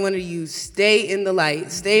and every one of you, stay in the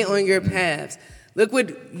light, stay on your paths. Look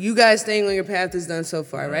what you guys staying on your path has done so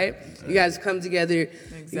far, right? You guys come together.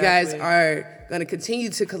 You guys Exactly. are going to continue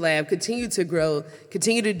to collab, continue to grow,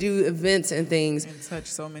 continue to do events and things. And touch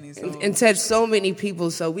so many souls. And touch so many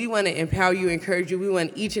people. So we want to empower you, encourage you. We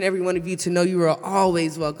want each and every one of you to know you are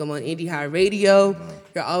always welcome on Indie High Radio.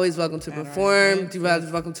 You're always welcome to At our perform. events, You're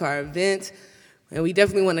always welcome to our events. And we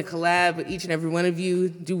definitely want to collab with each and every one of you,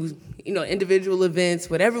 do, you know, individual events,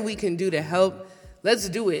 whatever we can do to help. Let's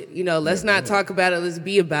do it. You know, let's not talk about it. Let's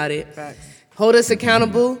be about it. Facts. Hold us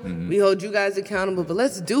accountable. We hold you guys accountable, but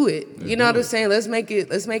let's do it. You know what I'm saying? Let's make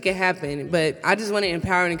it happen. But I just want to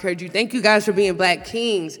empower and encourage you. Thank you guys for being Black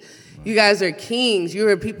kings. You guys are kings. You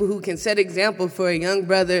are people who can set example for a young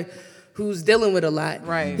brother who's dealing with a lot.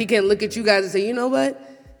 Right. He can look at you guys and say, you know what?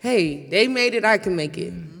 Hey, they made it. I can make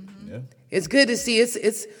it. Yeah. It's good to see.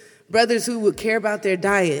 It's brothers who would care about their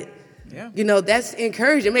diet. Yeah. You know, that's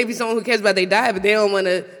encouraging. Maybe someone who cares about their diet, but they don't want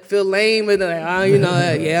to feel lame and they're like, oh, you know,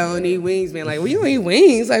 yeah, I don't eat wings, man. Like, well, you don't eat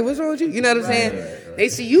wings. Like, what's wrong with you? You know what I'm saying? They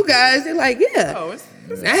see you guys, they're like, yeah. Oh,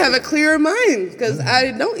 it's I have a clearer mind because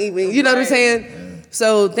I don't eat wings. You know what I'm saying?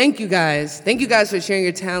 So thank you guys. Thank you guys for sharing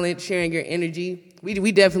your talent, sharing your energy.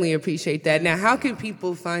 We definitely appreciate that. Now, how can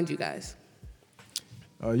people find you guys?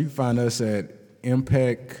 You can find us at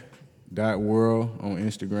impact.world on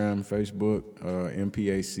Instagram, Facebook,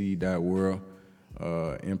 mpac.world,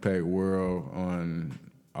 Impact World on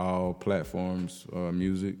all platforms,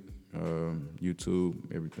 music, YouTube,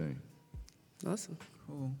 everything. Awesome.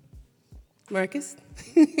 Cool. Marcus?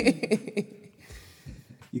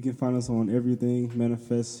 You can find us on everything.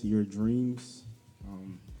 Manifest Your Dreams.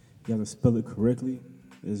 You have to spell it correctly.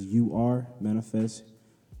 It's UR, Manifest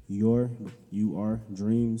Your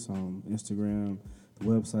Dreams. Instagram. The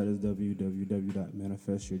website is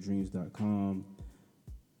www.manifestyourdreams.com.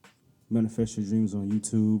 Manifest Your Dreams on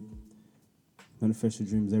YouTube. Manifest Your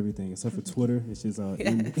Dreams everything. Except for Twitter. It's just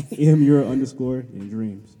MUR_and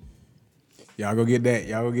dreams. Y'all go get that.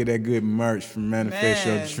 Y'all go get that good merch from Manifest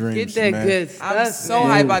Your Man, Dreams. Get that man. good stuff. I'm so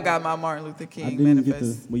hype I got my Martin Luther I King didn't get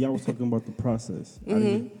manifest. well, y'all was talking about the process.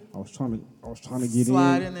 I was trying to get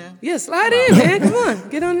Slide in there. Yeah, slide in, man. Come on.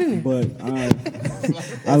 Get on in there. but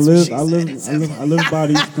I live by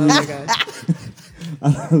these three. Oh, my God.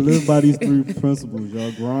 I live by these three principles,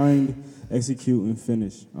 y'all. Grind, execute, and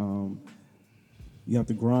finish. You have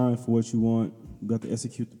to grind for what you want. You got to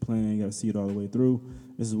execute the plan. You got to see it all the way through.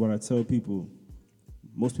 This is what I tell people.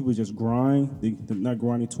 Most people just grind. They're not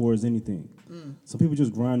grinding towards anything. Some people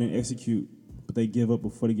just grind and execute, but they give up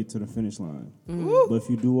before they get to the finish line. But if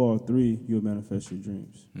you do all three, you'll manifest your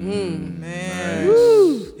dreams. Man.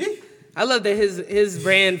 I love that his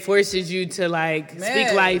brand forces you to like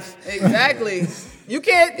speak life. Exactly. You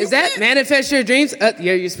can't. Is that manifest your dreams?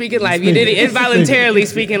 You're speaking life. You did it involuntarily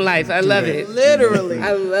speaking life. I love it. Literally.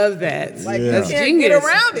 I love that. Like That's you can't genius. get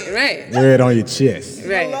around it. Right. Wear it on your chest.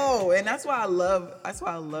 Right. Hello. And that's why I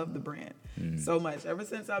love the brand so much. Ever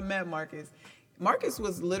since I met Marcus. Marcus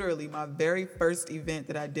was literally my very first event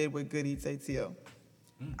that I did with Good Eats ATL.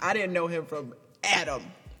 I didn't know him from Adam.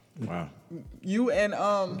 Wow. You and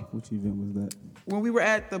Which event was that? when we were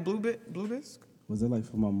at the Blue Bisque? Was it like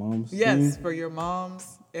for my mom's Yes, thing? for your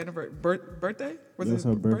mom's birthday? It was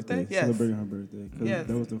her birthday. Yes. Celebrating her birthday. 'Cause Yes.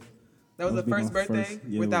 That was the be first my birthday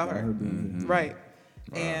yeah, without her. being here. Right.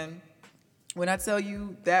 And when I tell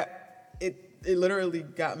you that it literally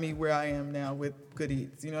got me where I am now with Good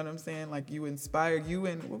Eats. You know what I'm saying? Like you inspired you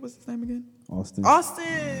and what was his name again? Austin.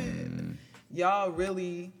 Y'all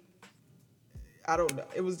really, I don't know.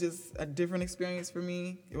 It was just a different experience for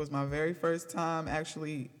me. It was my very first time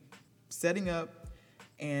actually setting up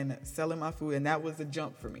and selling my food, and that was a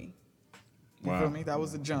jump for me. You feel me? That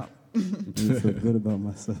was a jump. I feel good about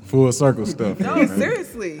myself. Full circle stuff. No,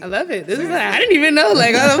 seriously. I love it. This is like, I didn't even know.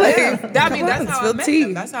 Like, I'm like, I mean, that's how I spill met tea.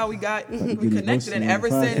 him. That's how we Getting connected, and ever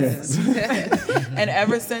emotional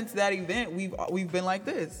since that event, we've been like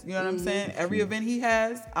this. You know what I'm saying? Every event he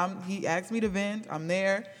has, he asks me to vend. I'm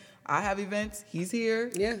there. I have events. He's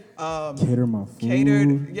here. Yeah. Cater my food.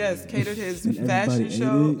 Catered his And fashion everybody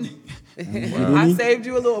show. ate I saved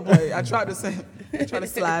you a little bit. I tried to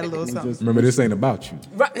slide a little something. Remember, this ain't about you.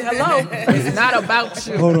 Right, hello. It's not about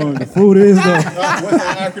you. Hold on, the food is though. What's the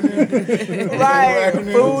acronym? Right.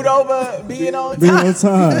 Food over being on Being time. on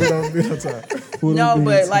time. Food No, on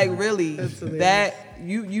but being like really, that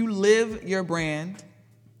you live your brand.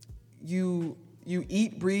 You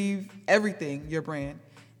eat, breathe, everything your brand.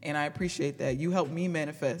 And I appreciate that. You helped me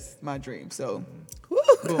manifest my dream. So,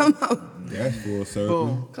 Come on. That's full circle.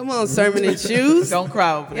 boom. Come on, sermon and shoes. Don't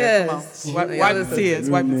cry over there. Yes. Come on. Wipe Yeah, the listen. tears.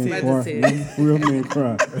 Wipe the men tears. Wipe the cry. Real men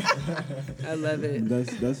cry. I love it.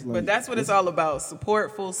 That's like. But that's what it's all about.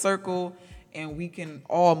 Support, full circle, and we can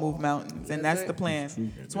all move mountains. And that's That's the plan.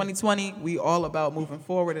 2020, we all about moving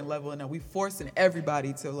forward and leveling up. We forcing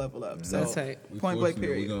everybody to level up. So That's right. point blank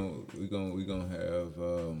period. We're gonna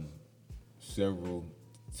have several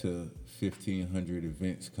to 1,500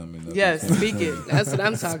 events coming up. Yes, in speak 2020. it. That's what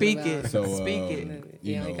I'm talking Speak about. it. So, Speak it.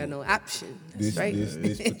 you Yeah, I ain't got know, no option. That's right. This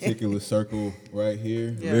particular circle right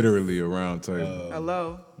here, Yes. Literally a round table.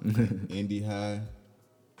 Hello. Indy High,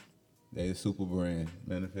 they a super brand.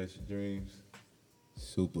 Manifest Your Dreams,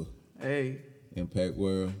 super. Hey, Impact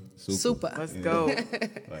World, super. Super. let's You go. know,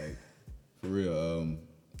 like, for real,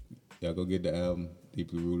 y'all go get the album,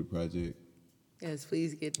 Deeply Rooted Project. Yes,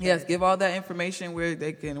 please get that. Yes, give all that information where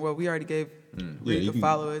they can. Well, we already gave where Yeah, you you can can-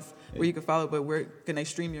 follow us, where you can follow. But where can they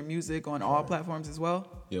stream your music on all platforms as well?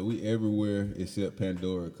 Yeah, we everywhere except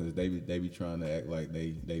Pandora because they be trying to act like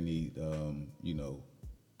they need you know,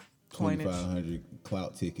 coinage. 2,500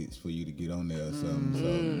 clout tickets for you to get on there or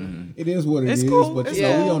something. So it is what it It's is. cool. But It's you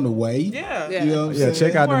know, we cool. on the way. Yeah. You know what I'm Yeah, saying?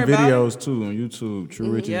 check out Don't them worry about videos too on YouTube.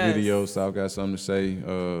 True Rich's Yes. videos. South got something to say. They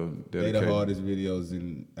the Dedicated. hardest videos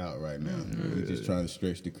out right now. We're just trying to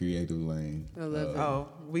stretch the creative lane. I love it. Oh,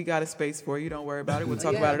 we got a space for you. Don't worry about it. We'll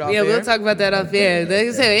talk about it off Yeah, air. we'll talk about that off air. Like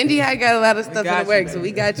I said, Indy High got a lot of stuff in got the you, works, so man.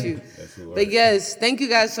 we got you. what But yes, thank you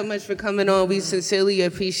guys so much for coming on. We sincerely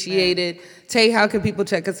appreciate it. Tay, how can people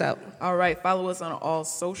check us out? All right, follow us on all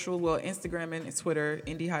social, Instagram and Twitter,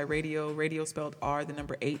 Indie High Radio, radio spelled R, the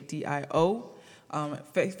number 8, DIO.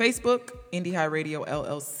 Facebook, Indie High Radio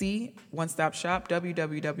LLC, one-stop shop,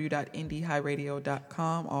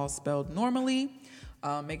 www.indiehighradio.com, all spelled normally.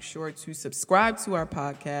 Make sure to subscribe to our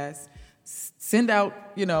podcast. Send out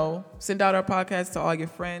our podcast to all your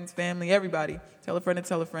friends, family, everybody. Tell a friend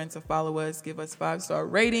to follow us. Give us 5-star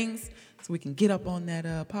ratings so we can get up on that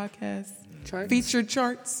podcast featured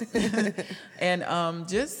charts. And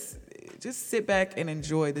just sit back and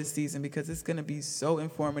enjoy this season because it's going to be so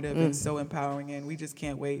informative and so empowering, and we just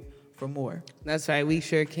can't wait for more. That's right, we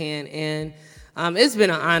sure can. And it's been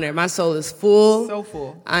an honor. My soul is full. So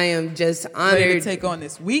full. I am just Ready honored. to take on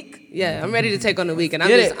this week. Yeah, I'm ready to take on the week. And I'm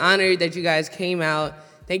Get just it. honored that you guys came out.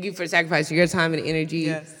 Thank you for sacrificing your time and energy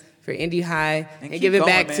Yes. for Indy High and keep giving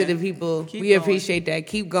going, back to man. the people. Keep We going. appreciate that.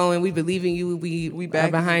 Keep going. We believe in you. We We are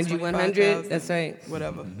back behind you 100. 25,000. That's right.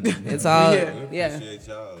 Whatever. It's all, Yeah. yeah. Appreciate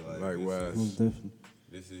y'all. Likewise. Most definitely.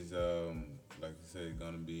 This is like I said,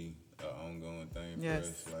 gonna be an ongoing thing for Yes.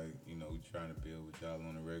 us. Like, we trying to build with y'all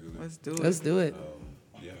on a regular. Let's do it. Let's do it.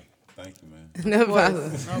 Yeah. Thank you, man. No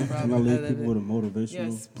problem. No Can I problem. leave people with a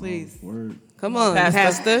motivational Yes, please. word? Come on,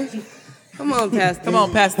 Pastor. Pastor. Come on, Pastor. Come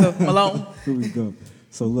on, Pastor Malone. Here we go.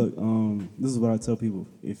 So look, this is what I tell people.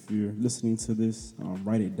 If you're listening to this,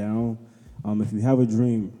 write it down. If you have a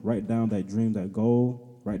dream, write down that dream, that goal.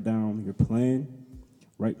 Write down your plan.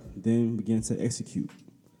 Then begin to execute.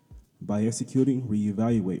 By executing,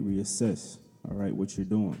 reevaluate, reassess. All right, what you're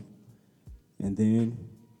doing, and then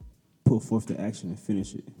put forth the action and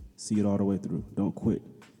finish it. See it all the way through. Don't quit.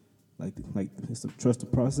 Trust the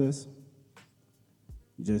process.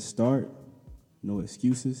 Just start. No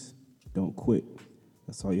excuses. Don't quit.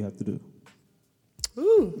 That's all you have to do.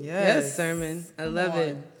 Ooh, Yes. yes, sermon. I Come love on.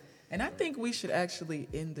 it. And I think we should actually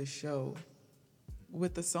end the show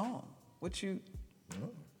with a song. What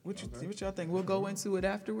y'all think? We'll go into it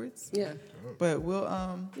afterwards. Yeah. But we'll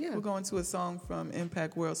Yeah. go into a song from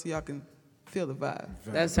Impact World so y'all can feel the vibe.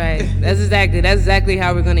 That's right. That's exactly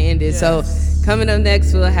how we're going to end it. So coming up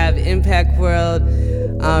next, we'll have Impact World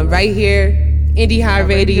right here, Indie High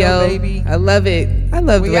Radio. baby. I love it. I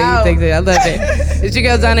love the We way out. you think that. I love it. It's your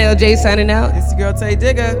girl, Donna LJ, signing out. It's your girl, Tay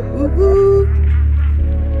Digger. Woo-hoo.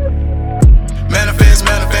 Manifest,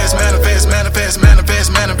 manifest, manifest, manifest,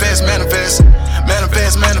 manifest, manifest, manifest.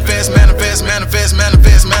 Manifest, manifest, manifest, manifest,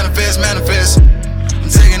 manifest, manifest, manifest. I'm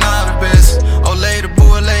taking all the best. Oh, lay the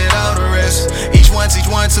bull, lay it all to rest. Each one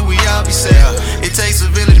till we all be set. It takes a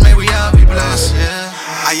village, may we all be blessed. Yeah.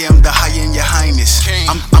 I am the high in your highness.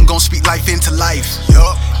 I'm gonna speak life into life.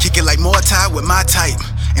 Kick it like Muay Thai with my type.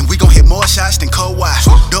 And we gon' hit more shots than Cold Wise.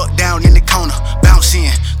 Duck down in the corner, bounce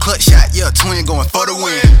in. Clutch shot, yeah, twin going for the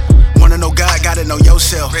win. Wanna know God, gotta know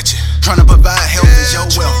yourself. Tryna provide help is your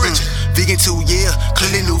wealth. Vegan 2 year,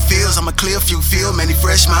 clearly new fields. I'ma clear a few fields, many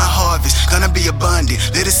fresh my harvest. Gonna be abundant.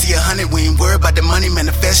 Let us see 100. We ain't worried about the money.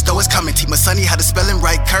 Manifesto is coming. Teach my sonny how to spell and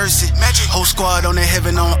write curse it. Whole squad on the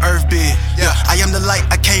heaven on earth bid. Yeah, I am the light.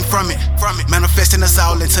 I came from it. Manifesting us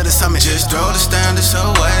all into the summit. Just throw the standards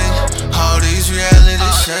away. All these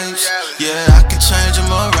reality shapes. Yeah, I can change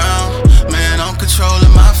them around. Man, I'm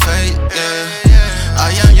controlling my fate. Yeah,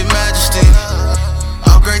 I am your majesty.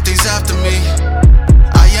 All great things after me.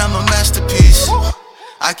 I am a masterpiece.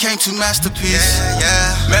 I came to masterpiece.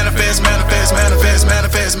 Yeah. Manifest, manifest, manifest,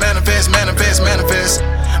 manifest, manifest, manifest, manifest.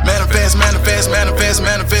 Manifest, manifest, manifest,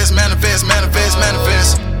 manifest, manifest, manifest,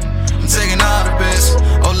 manifest. I'm taking all the best.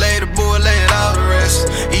 Oh, lay the bull, lay it all to rest.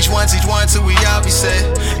 Each one till we all be set.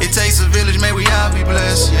 It takes a village, may we all be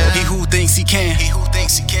blessed. Yeah. He who thinks he can. He who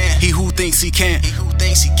thinks he can. He who thinks he can't. He who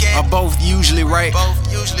thinks he can. Are both usually right.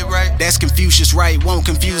 Both usually right. That's Confucius right. Won't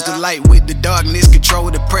confuse the light with the darkness. Control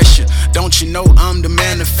the pressure. Don't you know I'm the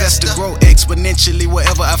manifestor? Grow exponentially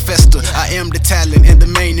wherever I fester. I am the talent and the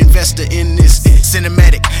main investor in this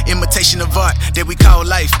cinematic imitation of art that we call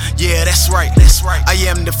life. Yeah, that's right. That's right. I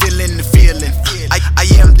am the feeling, the feeling. I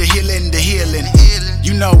am the healing, the healing.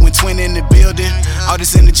 You know when twin in the building, all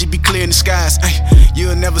this energy be clear in the skies.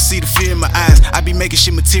 You'll never see the fear in my eyes. I be making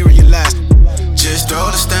shit materialize. Just throw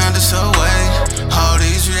the standards away. All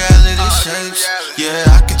these reality shapes. Yeah,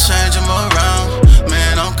 I can change them around.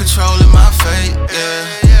 Man, I'm controlling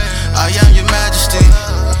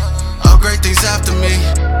master me.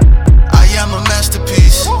 I am a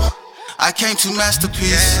masterpiece. I came to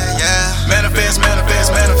masterpiece. Yeah. Manifest,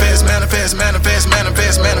 manifest, manifest, manifest, manifest,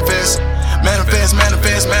 manifest, manifest. Manifest,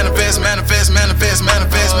 manifest, manifest, manifest, manifest,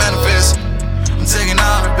 manifest, manifest. I'm taking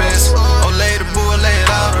all the best. Oh, lay the bull, lay it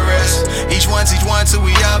all the rest. Each one till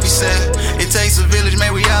we all be set. It takes a village,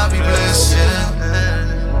 may we all be blessed. Yeah.